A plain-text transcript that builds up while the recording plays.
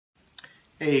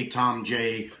Hey, Tom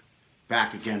J.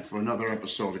 Back again for another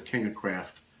episode of King of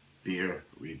Craft Beer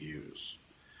Reviews.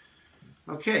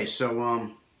 Okay,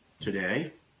 so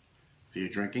today, for your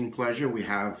drinking pleasure, we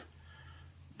have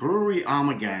Brewery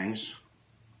Ommegang's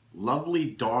Lovely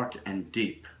Dark and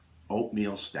Deep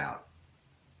Oatmeal Stout.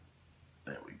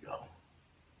 There we go.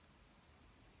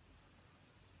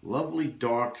 Lovely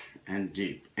Dark and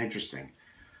Deep. Interesting.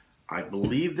 I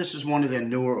believe this is one of their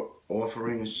newer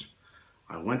offerings.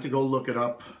 I went to go look it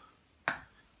up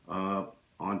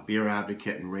on Beer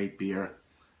Advocate and Rate Beer,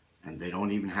 and they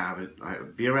don't even have it.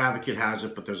 Beer Advocate has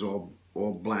it, but there's all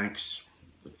blanks.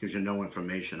 It gives you no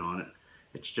information on it.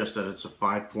 It's just that it's a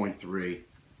 5.3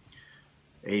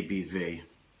 ABV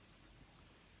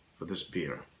for this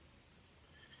beer.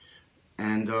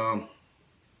 And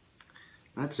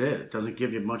that's it. It doesn't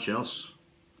give you much else.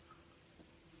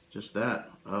 Just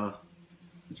that.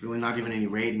 There's really not even any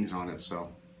ratings on it,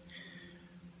 so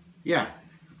yeah.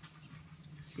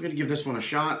 We're going to give this one a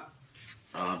shot.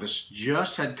 This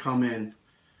just had come in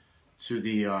to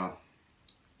the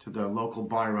local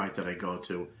buy right that I go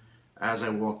to. As I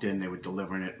walked in, they were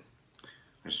delivering it.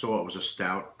 I saw it was a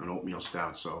stout, an oatmeal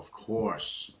stout, so of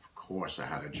course I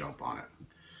had to jump on it.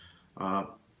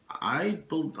 I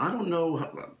don't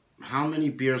know how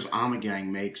many beers Ommegang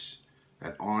makes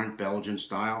that aren't Belgian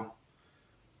style.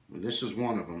 This is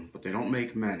one of them, but they don't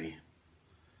make many.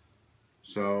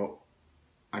 So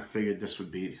I figured this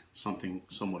would be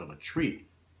somewhat of a treat.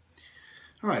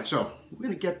 All right, so we're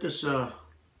gonna get this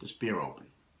this beer open.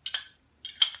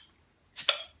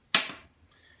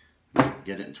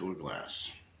 Get it into a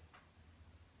glass.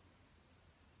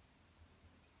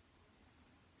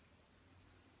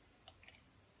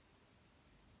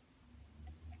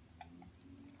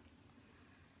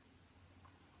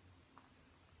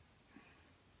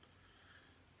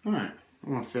 All right,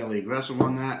 I'm fairly aggressive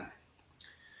on that.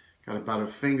 Got about a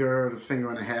finger to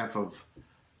finger and a half of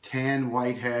tan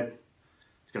white head.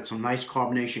 It's got some nice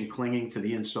carbonation clinging to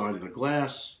the inside of the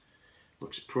glass.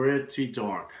 Looks pretty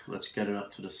dark. Let's get it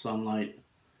up to the sunlight.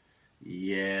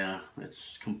 Yeah,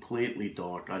 it's completely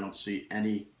dark. I don't see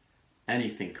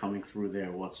anything coming through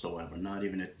there whatsoever. Not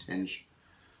even a tinge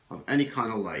of any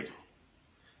kind of light.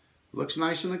 Looks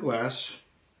nice in the glass.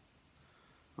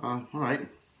 All right,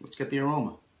 let's get the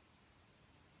aroma.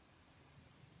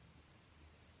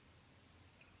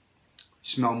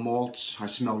 Smell malts. I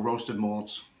smell roasted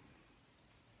malts.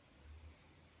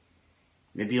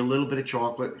 Maybe a little bit of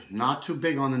chocolate. Not too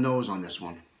big on the nose on this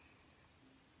one.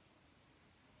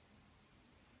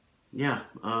 Yeah,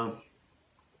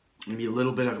 maybe a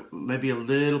little bit of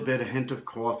hint of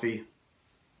coffee.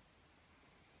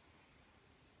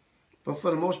 But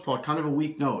for the most part, kind of a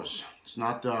weak nose. It's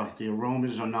not the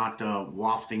aromas are not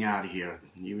wafting out of here.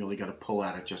 You really got to pull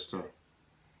at it just to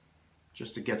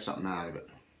get something out of it.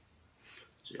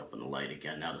 See, up in the light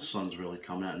again. Now the sun's really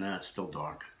coming out. Now it's still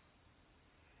dark.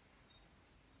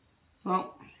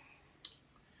 Well,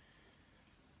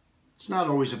 it's not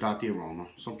always about the aroma.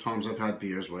 Sometimes I've had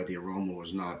beers where the aroma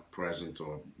was not present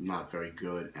or not very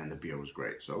good and the beer was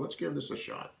great. So let's give this a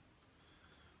shot.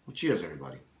 Well, cheers,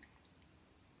 everybody.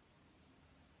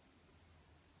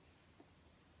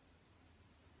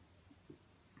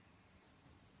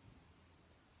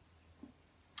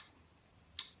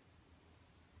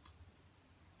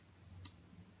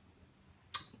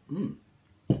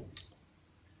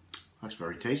 That's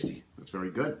very tasty. That's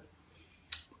very good.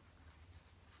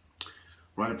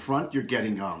 Right up front, you're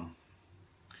getting a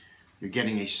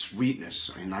sweetness,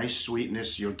 a nice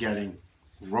sweetness. You're getting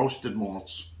roasted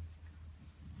malts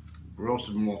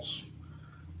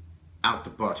out the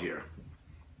butt here.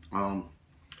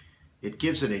 It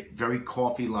gives it a very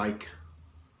coffee-like,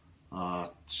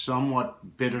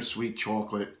 somewhat bittersweet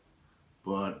chocolate,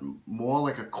 but more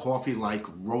like a coffee-like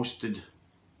roasted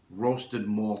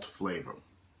malt flavor.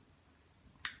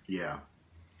 Yeah.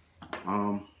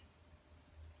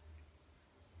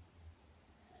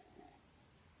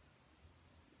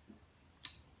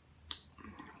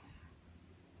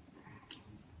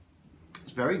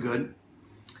 It's very good.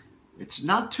 It's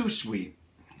not too sweet.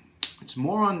 It's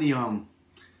more on the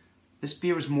this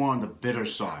beer is more on the bitter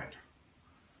side.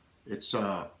 It's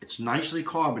nicely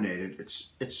carbonated.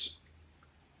 It's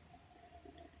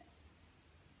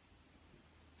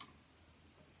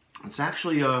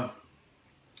actually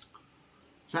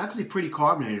pretty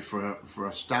carbonated for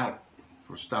a stout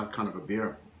kind of a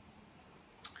beer.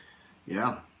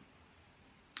 Yeah,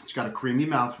 it's got a creamy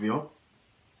mouthfeel.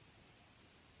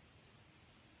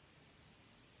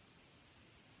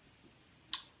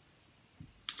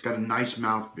 It's got a nice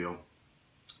mouthfeel.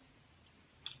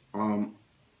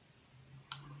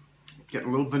 Getting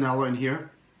a little vanilla in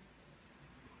here.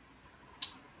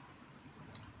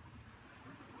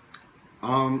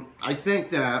 I think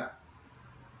that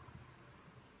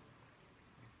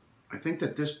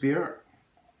this beer,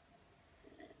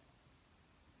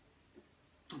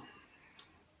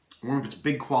 one of its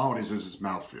big qualities is its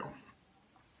mouthfeel.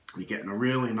 You're getting a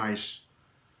really nice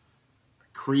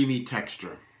creamy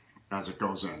texture as it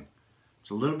goes in. It's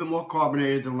a little bit more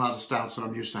carbonated than a lot of stouts that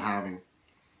I'm used to having,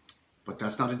 but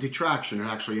that's not a detraction. It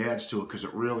actually adds to it because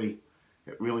it really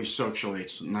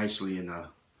circulates nicely in the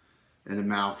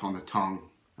mouth, on the tongue,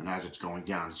 and as it's going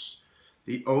down. It's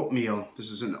the oatmeal. This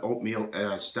is an oatmeal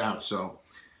stout, so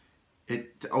the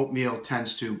oatmeal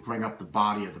tends to bring up the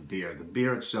body of the beer. The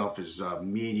beer itself is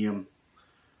medium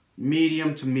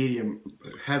to medium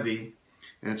heavy,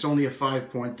 and it's only a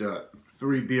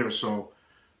 5.3 beer, so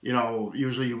you know,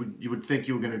 usually you would think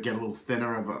you were going to get a little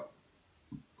thinner of a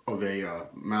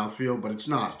mouthfeel, but it's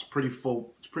not. It's pretty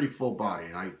full. It's pretty full body,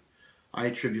 and I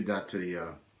attribute that to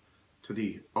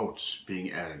the oats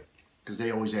being added, because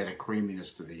they always add a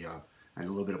creaminess to the and a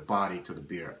little bit of body to the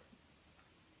beer.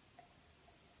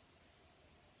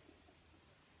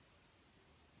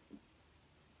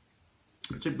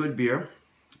 It's a good beer.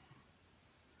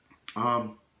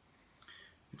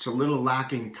 It's a little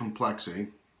lacking in complexity.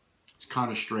 It's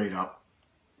kind of straight up.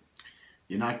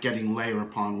 You're not getting layer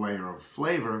upon layer of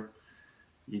flavor.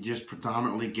 You're just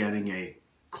predominantly getting a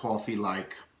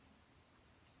coffee-like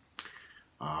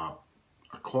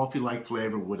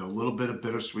flavor with a little bit of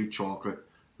bittersweet chocolate,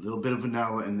 a little bit of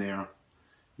vanilla in there.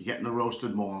 You're getting the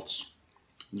roasted malts.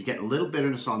 You're getting a little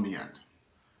bitterness on the end.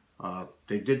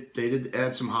 They did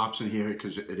add some hops in here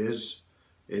because it is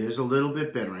a little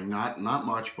bit bittering, not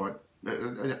much, but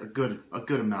a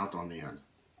good amount on the end.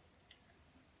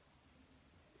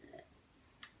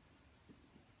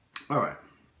 All right.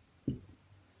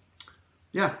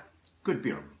 Yeah, good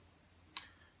beer.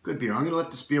 Good beer. I'm gonna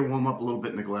let this beer warm up a little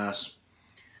bit in the glass.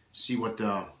 See what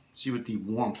the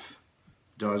warmth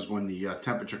does when the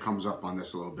temperature comes up on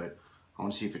this a little bit. I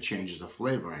want to see if it changes the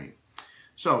flavor any.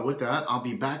 So with that, I'll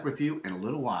be back with you in a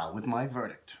little while with my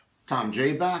verdict. Tom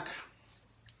J back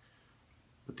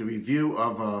with the review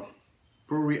of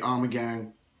Brewery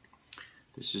Ommegang.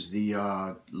 This is the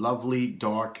lovely,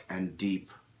 dark, and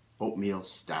deep oatmeal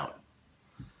stout.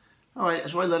 All right,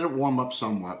 so I let it warm up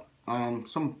somewhat.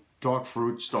 Some dark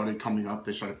fruit started coming up.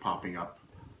 They started popping up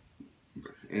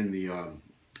in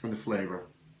the flavor.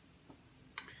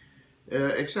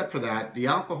 Except for that, the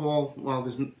alcohol, well,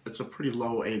 it's a pretty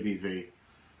low ABV.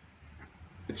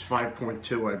 It's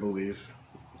 5.2, I believe,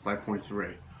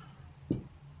 5.3.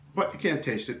 But you can't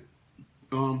taste it.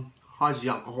 Hides the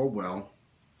alcohol well.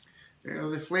 You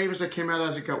know, the flavors that came out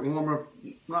as it got warmer,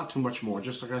 not too much more.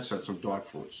 Just like I said, some dark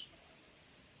fruits.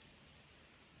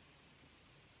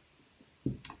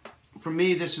 For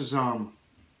me, this is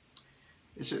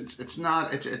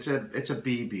it's a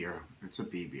B beer. It's a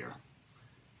B beer.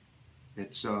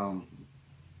 It's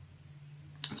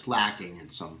lacking in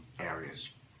some areas.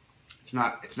 It's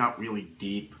not really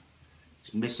deep.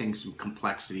 It's missing some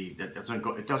complexity. It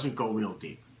doesn't go real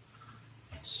deep.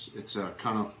 It's a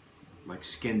kind of like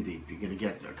skin deep. You're gonna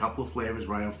get a couple of flavors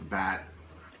right off the bat,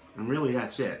 and really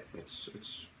that's it.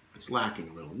 It's lacking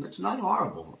a little. And it's not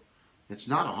horrible. It's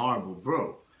not a horrible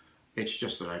brew. It's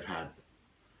just that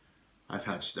I've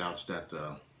had stouts that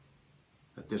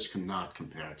this cannot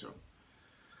compare to.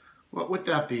 Well, with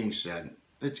that being said,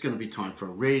 it's going to be time for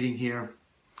a rating here.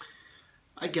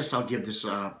 I guess I'll give this.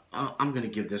 I'm going to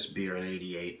give this beer an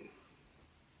 88.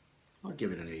 I'll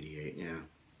give it an 88. Yeah.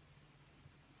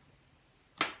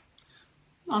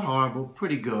 Not horrible.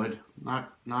 Pretty good.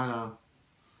 Not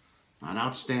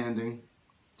outstanding.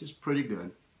 Just pretty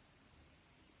good.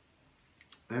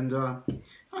 And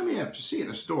I mean, if you see it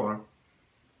in a store,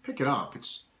 pick it up.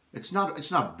 It's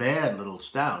not bad little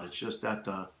stout. It's just that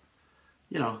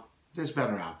you know, there's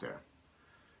better out there.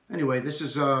 Anyway, this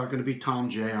is going to be Tom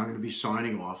J. I'm going to be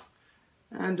signing off.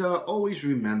 And always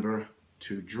remember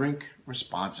to drink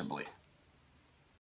responsibly.